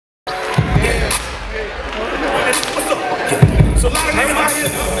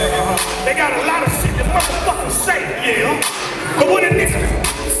got a lot of shit to motherfuckers say, yeah. But when a nigga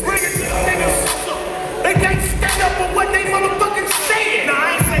bring it to the niggas, they can't stand up for what they motherfucking saying. Nah,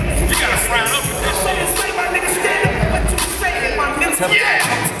 I ain't saying you gotta frown up. Say my nigga, stand up for what you saying, my nigga. Yeah!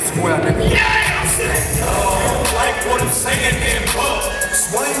 Yeah! Oh, like what I'm saying, man, bro.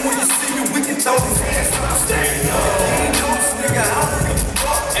 Swing when you see me, we can throw these hands up. Stand up. Ain't no nigga, I don't give a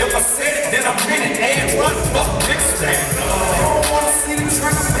fuck. If I said it, then I meant it. And run, fuck, nigga, stand up. I don't wanna see the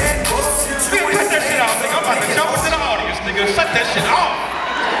trigger, man, bro. Cut that shit off, nigga. I'm about to jump into the audience, nigga. Shut that shit off.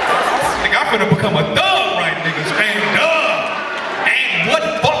 Nigga, I'm finna become a thug, right, nigga? Stand up. And what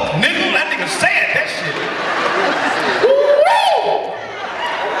fuck, nigga? That nigga said that shit. Woo!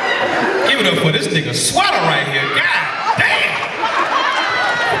 Give it up for this nigga sweater right here. God damn.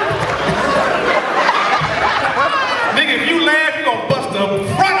 Nigga, if you laugh, you gonna bust the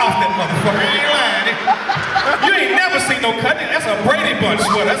front off that motherfucker. You ain't lying. You ain't never seen no cut. That's a Brady Bunch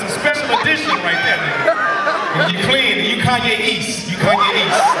sweater. That's a special edition right there, nigga. And you clean, you Kanye East. You Kanye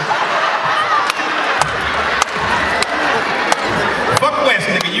East. Fuck West,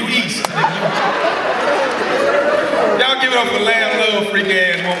 nigga. You East, nigga. Y'all give it up for Lamb Love, freak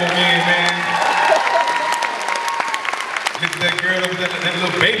ass one more again, man. Look at that girl over there, that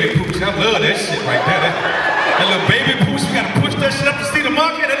little baby Pooch. I love that shit right there. That little baby Pooch, you gotta push that shit up to see the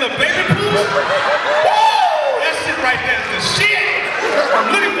monkey. That little baby Pooch. Woo! That shit right there is the shit. I'm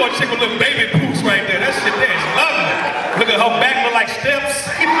looking for a chick with little baby Pooch right there. That shit there is lovely. Look at her back, look like steps.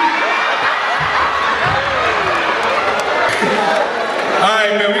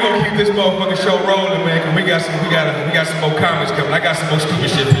 Alright, man, we gonna keep this motherfucking show rolling, man, cause we got some more comments coming. I got some more stupid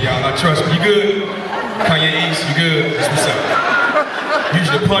shit for y'all. Now trust me, you good? Kanye East, you good? That's what's up. You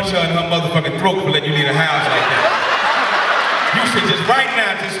should punch her in her motherfucking throat for letting you leave the house like that. You should just right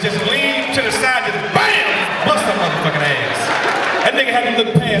now, just lean to the side, just BAM! Bust her motherfucking ass. That nigga had to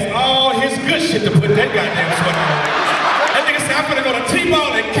look past all his good shit to put that goddamn sweater on. That nigga said, I'm finna go to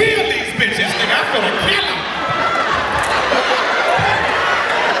T-Ball and kill these bitches, nigga. I'm gonna kill them.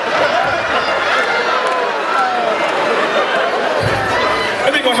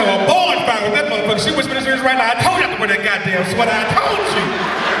 Gonna have a bonfire with that motherfucker. She whispering in his right now. I told you to wear that goddamn sweater. I told you.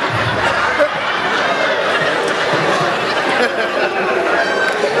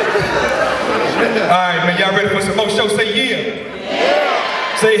 All right, man. Y'all ready for some more show? Say yeah.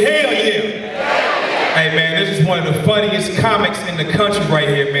 Yeah. Say hell yeah. Hey, man. This is one of the funniest comics in the country right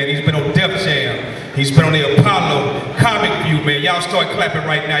here, man. He's been on Def Jam. He's been on the Apollo Comic View, man. Y'all start clapping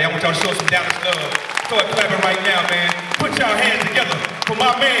right now. Y'all want y'all to show some Dallas love. Start clapping right now, man. Put y'all hands together for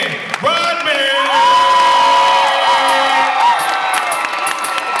my man, Rodney.